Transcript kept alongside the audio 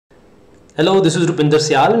Hello, this is Rupinder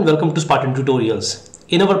Syal and welcome to Spartan Tutorials.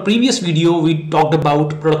 In our previous video, we talked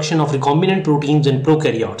about production of recombinant proteins in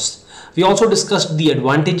prokaryotes. We also discussed the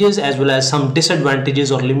advantages as well as some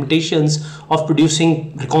disadvantages or limitations of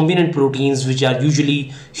producing recombinant proteins, which are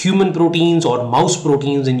usually human proteins or mouse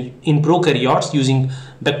proteins in prokaryotes using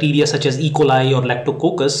bacteria such as E. coli or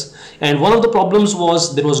Lactococcus. And one of the problems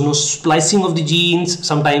was there was no splicing of the genes.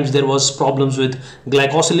 Sometimes there was problems with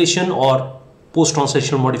glycosylation or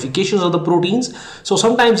post-translational modifications of the proteins. So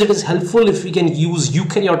sometimes it is helpful if we can use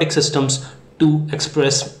eukaryotic systems to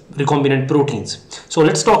express recombinant proteins. So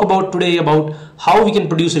let's talk about today about how we can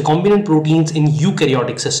produce recombinant proteins in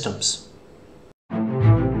eukaryotic systems.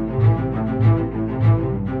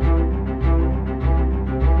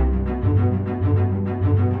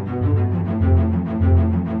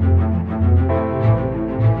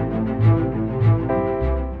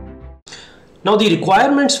 Now the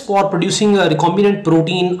requirements for producing a recombinant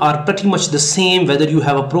protein are pretty much the same whether you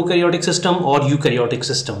have a prokaryotic system or eukaryotic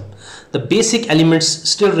system. The basic elements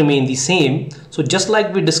still remain the same. So just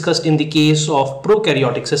like we discussed in the case of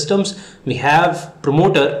prokaryotic systems, we have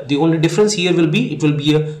promoter. The only difference here will be it will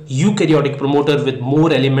be a eukaryotic promoter with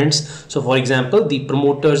more elements. So for example, the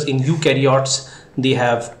promoters in eukaryotes, they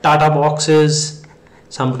have Tata boxes,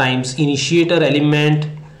 sometimes initiator element,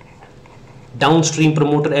 downstream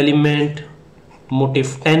promoter element,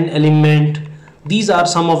 motif 10 element. These are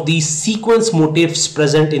some of the sequence motifs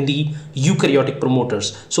present in the eukaryotic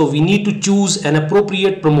promoters. So we need to choose an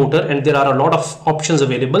appropriate promoter, and there are a lot of options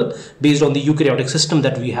available based on the eukaryotic system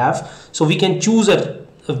that we have. So we can choose a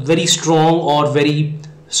very strong or very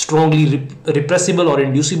strongly repressible or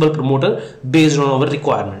inducible promoter based on our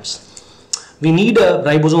requirements. We need a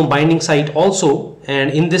ribosome binding site also,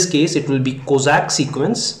 and in this case it will be Kozak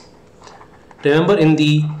sequence. Remember, in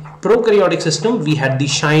the prokaryotic system we had the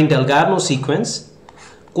Shine-Delgarno sequence.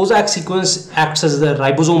 Kozak sequence acts as the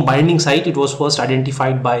ribosome binding site. It was first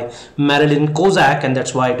identified by Marilyn Kozak, and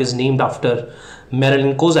that's why it is named after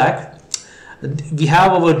Marilyn Kozak. We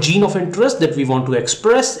have our gene of interest that we want to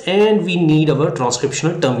express, and we need our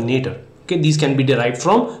transcriptional terminator. Okay, these can be derived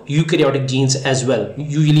from eukaryotic genes as well.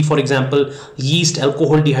 Usually, for example, yeast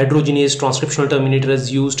alcohol dehydrogenase transcriptional terminator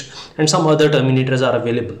is used, and some other terminators are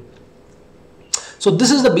available. So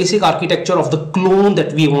this is the basic architecture of the clone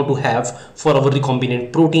that we want to have for our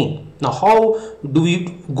recombinant protein. Now, how do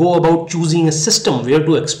we go about choosing a system where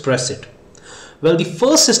to express it? Well, the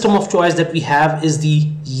first system of choice that we have is the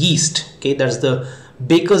yeast. Okay, that's the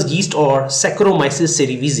baker's yeast or Saccharomyces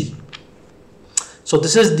cerevisiae. So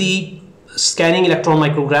this is the scanning electron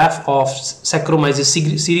micrograph of Saccharomyces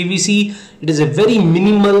cerevisiae. It is a very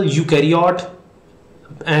minimal eukaryote,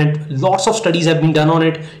 and lots of studies have been done on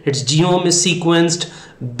it. Its genome is sequenced.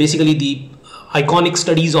 Basically, the iconic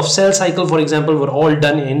studies of cell cycle, for example, were all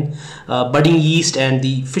done in budding yeast and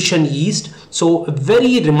the fission yeast. So a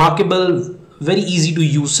very remarkable, very easy to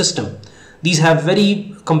use system. These have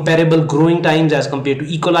very comparable growing times as compared to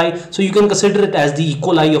E. coli. So you can consider it as the E.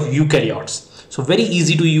 coli of eukaryotes. So very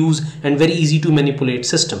easy to use and very easy to manipulate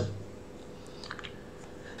system.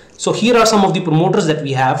 So here are some of the promoters that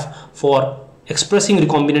we have for expressing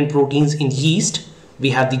recombinant proteins in yeast.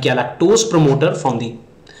 We have the galactose promoter from the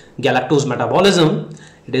galactose metabolism.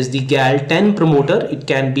 It is the Gal10 promoter. It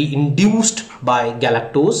can be induced by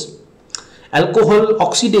galactose. Alcohol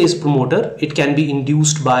oxidase promoter. It can be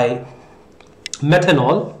induced by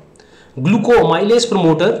methanol. Glucoamylase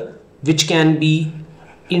promoter, which can be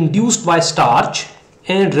induced by starch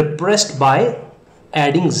and repressed by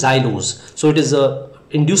adding xylose. So it is a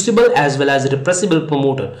inducible as well as repressible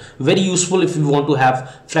promoter, very useful if we want to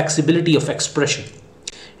have flexibility of expression.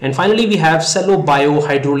 And finally, we have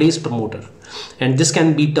cellobiohydrolase promoter, and this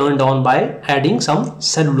can be turned on by adding some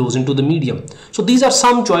cellulose into the medium. So these are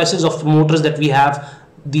some choices of promoters that we have.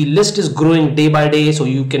 The list is growing day by day, so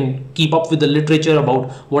you can keep up with the literature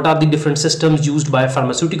about what are the different systems used by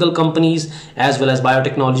pharmaceutical companies as well as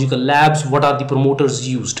biotechnological labs. What are the promoters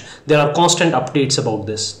used? There are constant updates about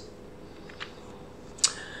this.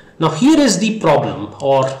 Now here is the problem,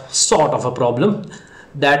 or sort of a problem,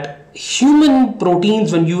 that human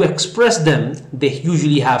proteins, when you express them, they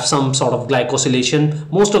usually have some sort of glycosylation.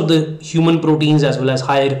 Most of the human proteins as well as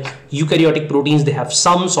higher eukaryotic proteins, they have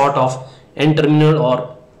some sort of N-terminal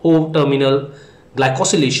or O-terminal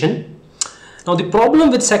glycosylation. Now the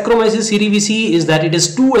problem with Saccharomyces cerevisiae is that it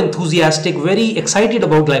is too enthusiastic, very excited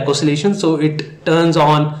about glycosylation, so it turns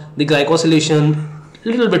on the glycosylation a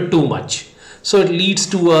little bit too much. So it leads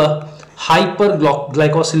to a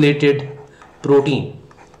hyperglycosylated protein.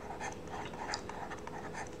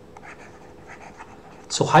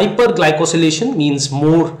 So hyperglycosylation means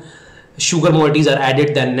more sugar moieties are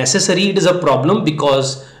added than necessary, it is a problem,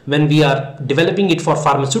 because when we are developing it for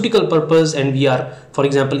pharmaceutical purpose and we are, for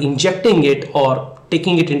example, injecting it or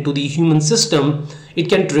taking it into the human system, it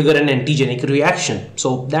can trigger an antigenic reaction.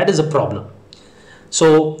 So that is a problem.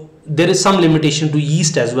 So there is some limitation to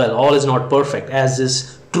yeast as well. All is not perfect, as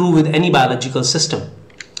is true with any biological system.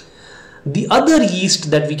 The other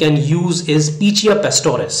yeast that we can use is Pichia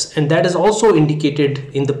pastoris, and that is also indicated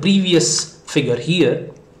in the previous figure here.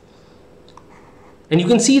 And you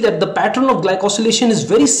can see that the pattern of glycosylation is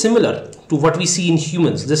very similar to what we see in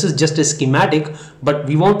humans. This is just a schematic, but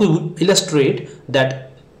we want to illustrate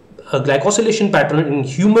that a glycosylation pattern in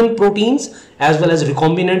human proteins as well as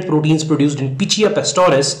recombinant proteins produced in Pichia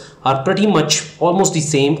pastoris are pretty much almost the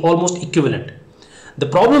same, almost equivalent. The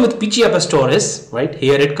problem with Pichia pastoris, right,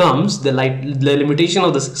 here it comes, the limitation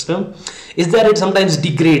of the system is that it sometimes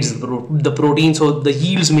degrades the protein, so the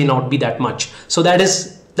yields may not be that much. So that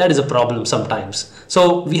is a problem sometimes.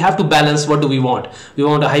 So we have to balance. What do we want? We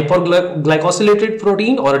want a hyperglycosylated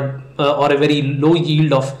protein or a very low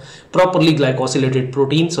yield of properly glycosylated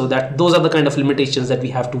protein. So that those are the kind of limitations that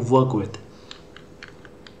we have to work with.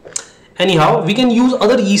 Anyhow, we can use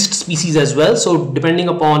other yeast species as well. So depending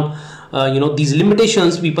upon these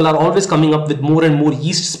limitations, people are always coming up with more and more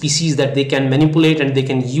yeast species that they can manipulate and they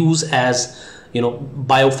can use as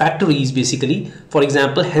biofactories basically. For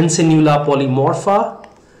example, Hensenula polymorpha,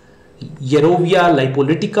 Yerovia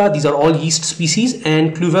lipolytica, these are all yeast species,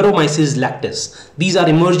 and Cluveromyces lactis. These are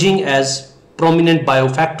emerging as prominent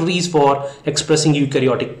biofactories for expressing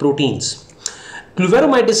eukaryotic proteins.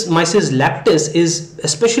 Cluveromyces lactis is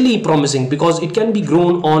especially promising because it can be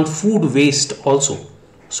grown on food waste also.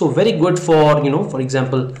 So very good for, for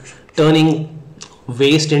example, turning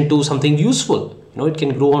waste into something useful. It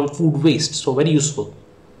can grow on food waste, so very useful.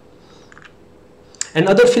 And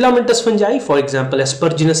other filamentous fungi, for example,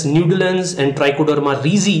 Aspergillus nudulans and Trichoderma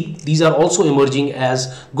rhizi, these are also emerging as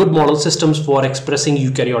good model systems for expressing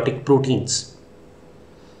eukaryotic proteins.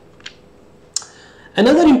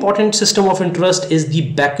 Another important system of interest is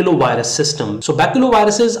the baculovirus system. So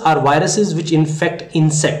baculoviruses are viruses which infect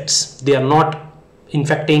insects. They are not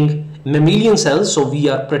infecting mammalian cells, so we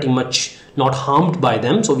are pretty much not harmed by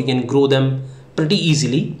them, so we can grow them pretty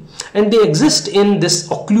easily. And they exist in this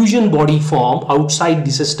occlusion body form outside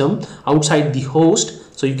the system, outside the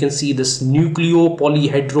host. So you can see this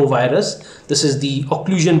nucleopolyhedrovirus. This is the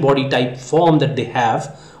occlusion body type form that they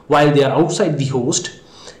have while they are outside the host.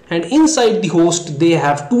 And inside the host, they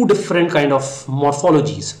have two different kind of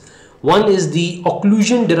morphologies. One is the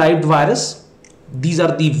occlusion derived virus. These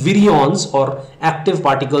are the virions or active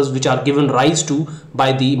particles which are given rise to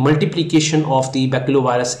by the multiplication of the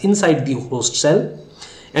baculovirus inside the host cell.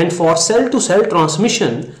 And for cell-to-cell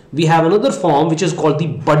transmission, we have another form which is called the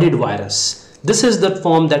budded virus. This is the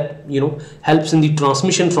form that helps in the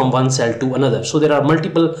transmission from one cell to another. So there are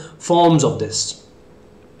multiple forms of this.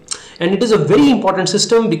 And it is a very important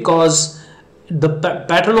system because the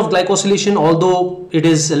pattern of glycosylation, although it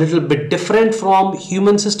is a little bit different from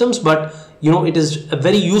human systems, but it is a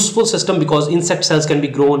very useful system because insect cells can be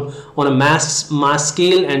grown on a mass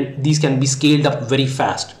scale and these can be scaled up very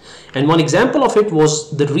fast. And one example of it was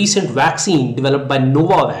the recent vaccine developed by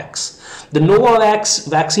Novavax. The Novavax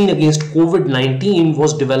vaccine against COVID-19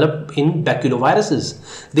 was developed in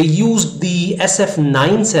baculoviruses. They used the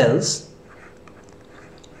SF9 cells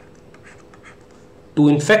to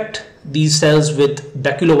infect these cells with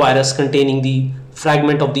baculovirus containing the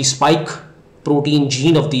fragment of the spike protein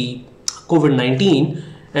gene of the COVID-19.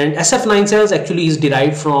 And SF9 cells actually is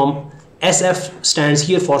derived from SF stands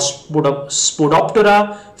here for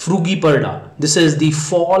Spodoptera frugiperda. This is the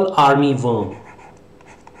fall army worm.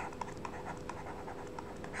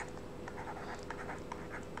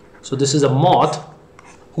 So this is a moth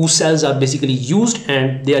whose cells are basically used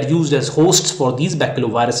and they are used as hosts for these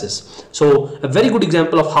baculoviruses. So a very good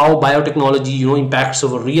example of how biotechnology impacts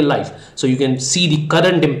over real life. So you can see the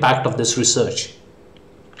current impact of this research.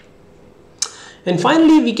 And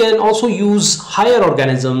finally, we can also use higher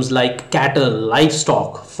organisms like cattle,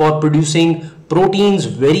 livestock for producing proteins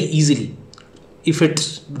very easily. If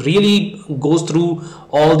it really goes through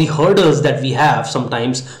all the hurdles that we have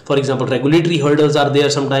sometimes, for example, regulatory hurdles are there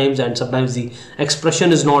sometimes and sometimes the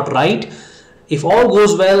expression is not right. If all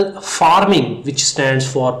goes well, farming, which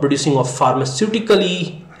stands for producing of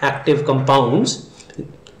pharmaceutically active compounds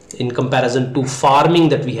in comparison to farming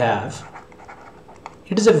that we have,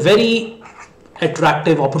 it is a very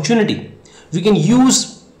attractive opportunity. We can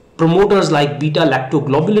use promoters like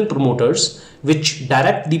beta-lactoglobulin promoters, which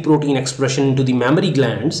direct the protein expression into the mammary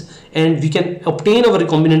glands, and we can obtain our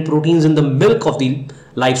recombinant proteins in the milk of the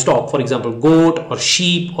livestock, for example goat or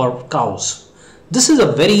sheep or cows. This is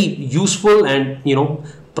a very useful and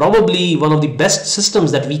probably one of the best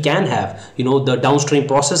systems that we can have. The downstream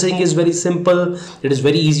processing is very simple. It is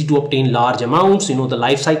very easy to obtain large amounts. The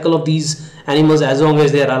life cycle of these animals, as long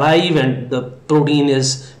as they are alive and the protein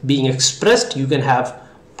is being expressed, you can have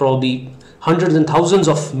probably hundreds and thousands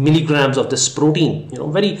of milligrams of this protein.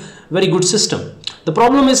 Very good system. The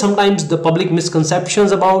problem is sometimes the public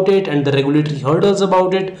misconceptions about it and the regulatory hurdles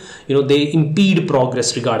about it, they impede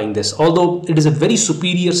progress regarding this, although it is a very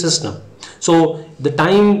superior system. So the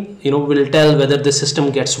time will tell whether the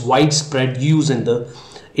system gets widespread use in the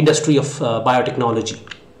industry of biotechnology.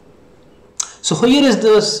 So here is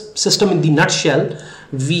the system in the nutshell.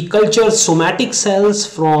 We culture somatic cells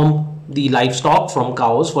from the livestock, from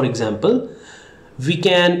cows for example. We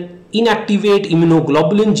can inactivate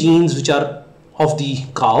immunoglobulin genes which are of the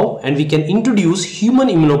cow, and we can introduce human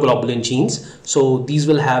immunoglobulin genes. So these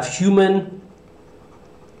will have human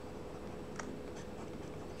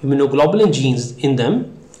immunoglobulin genes in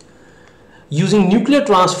them. Using nuclear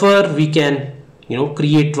transfer, we can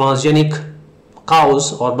create transgenic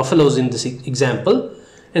cows or buffaloes in this example,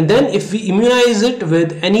 and then if we immunize it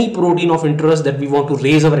with any protein of interest that we want to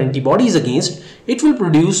raise our antibodies against, it will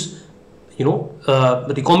produce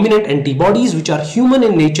recombinant antibodies which are human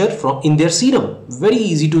in nature in their serum. Very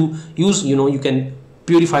easy to use. You can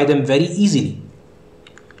purify them very easily.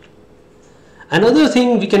 Another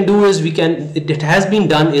thing we can do is it has been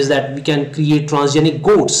done is that we can create transgenic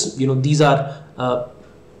goats. These are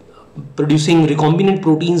producing recombinant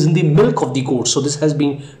proteins in the milk of the goats. So this has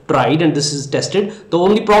been tried and this is tested. The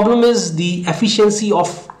only problem is the efficiency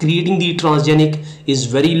of creating the transgenic is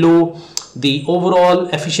very low. The overall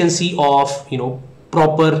efficiency of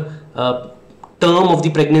proper term of the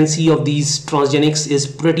pregnancy of these transgenics is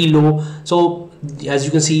pretty low. So as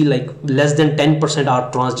you can see, like less than 10% are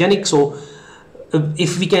transgenic. So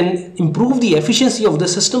if we can improve the efficiency of the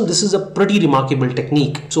system, this is a pretty remarkable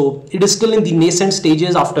technique. So it is still in the nascent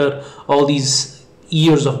stages after all these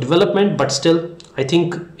years of development, but still I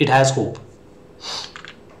think it has hope.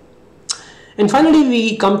 And finally,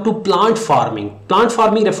 we come to plant farming. Plant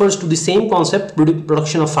farming refers to the same concept,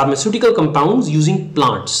 production of pharmaceutical compounds using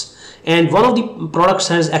plants. And one of the products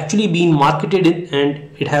has actually been marketed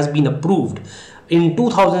and it has been approved. In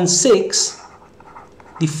 2006,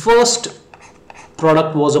 the first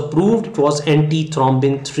product was approved. It was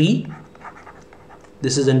antithrombin 3.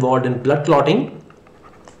 This is involved in blood clotting.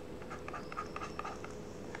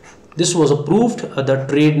 This was approved. The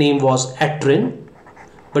trade name was Atrin.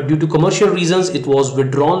 But due to commercial reasons, it was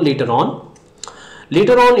withdrawn later on.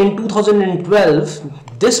 Later on in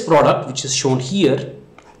 2012, this product, which is shown here,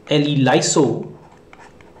 Liso,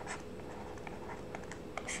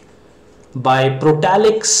 by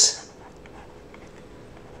Protalix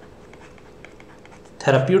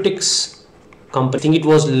Therapeutics company, I think it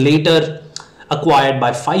was later acquired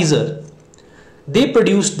by Pfizer. They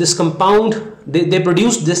produced this compound, they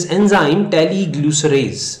produced this enzyme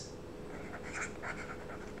teliglycerase,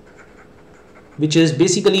 which is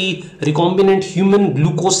basically recombinant human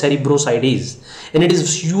glucocerebrosidase, and it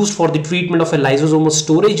is used for the treatment of a lysosomal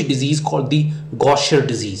storage disease called the Gaucher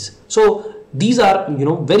disease. So these are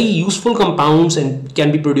very useful compounds and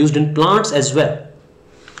can be produced in plants as well.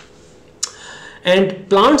 And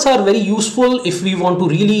plants are very useful if we want to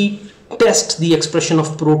really test the expression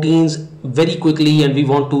of proteins very quickly and we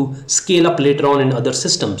want to scale up later on in other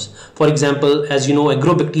systems. For example, as you know,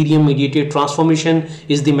 agrobacterium mediated transformation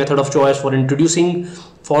is the method of choice for introducing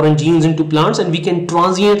foreign genes into plants, and we can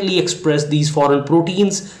transiently express these foreign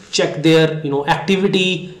proteins, check their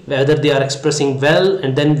activity, whether they are expressing well,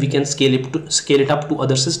 and then we can scale it up to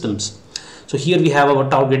other systems. So here we have our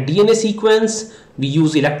target DNA sequence. We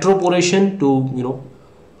use electroporation to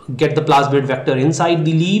get the plasmid vector inside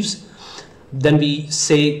the leaves. Then we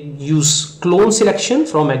use clone selection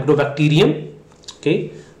from agrobacterium.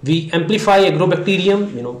 Okay, we amplify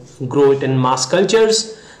agrobacterium, grow it in mass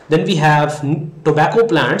cultures. Then we have tobacco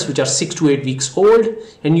plants which are 6 to 8 weeks old,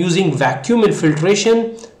 and using vacuum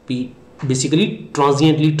infiltration, we basically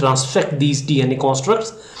transiently transfect these DNA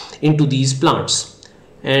constructs into these plants.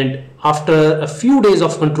 And after a few days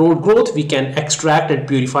of controlled growth, we can extract and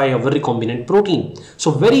purify our recombinant protein.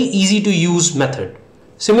 So very easy to use method.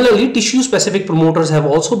 Similarly, tissue specific promoters have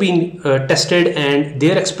also been tested, and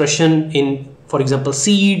their expression in, for example,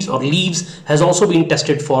 seeds or leaves has also been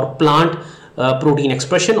tested for plant protein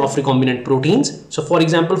expression of recombinant proteins. So for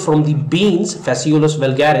example, from the beans, Phaseolus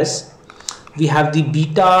vulgaris, we have the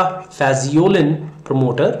beta phaseolin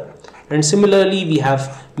promoter, and similarly we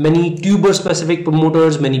have many tuber specific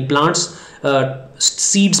promoters, many plants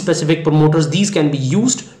seed specific promoters. These can be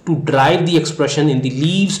used to drive the expression in the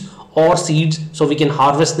leaves or seeds, so we can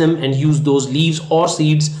harvest them and use those leaves or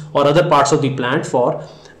seeds or other parts of the plant for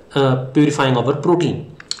purifying our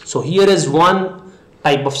protein. So here is one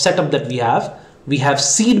type of setup that we have. We have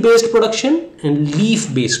seed-based production and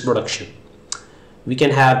leaf-based production. We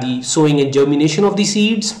can have the sowing and germination of the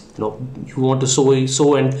seeds. You want to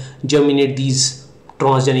sow and germinate these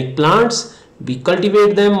transgenic plants. We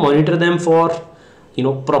cultivate them, monitor them for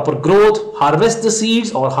proper growth, harvest the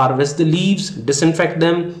seeds or harvest the leaves, disinfect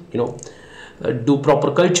them, do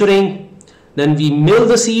proper culturing. Then we mill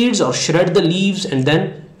the seeds or shred the leaves and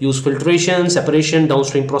then use filtration, separation,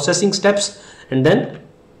 downstream processing steps, and then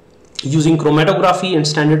using chromatography and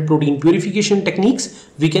standard protein purification techniques,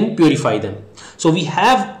 we can purify them. So we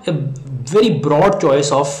have a very broad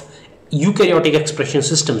choice of eukaryotic expression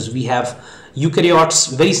systems. We have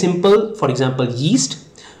eukaryotes, very simple, for example, yeast.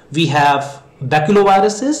 We have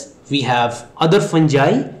Baceloviruses, we have other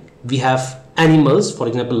fungi, we have animals, for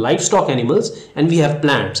example, livestock animals, and we have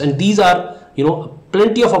plants. And these are,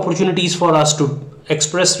 plenty of opportunities for us to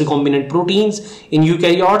express recombinant proteins in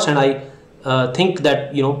eukaryotes. And I think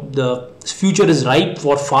that, the future is ripe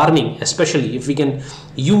for farming, especially if we can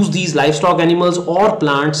use these livestock animals or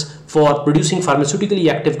plants for producing pharmaceutically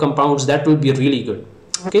active compounds. That will be really good.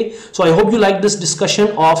 Okay, so I hope you like this discussion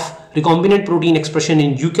of recombinant protein expression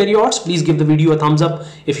in eukaryotes. Please give the video a thumbs up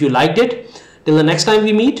if you liked it. Till the next time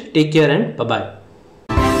we meet, take care and bye-bye.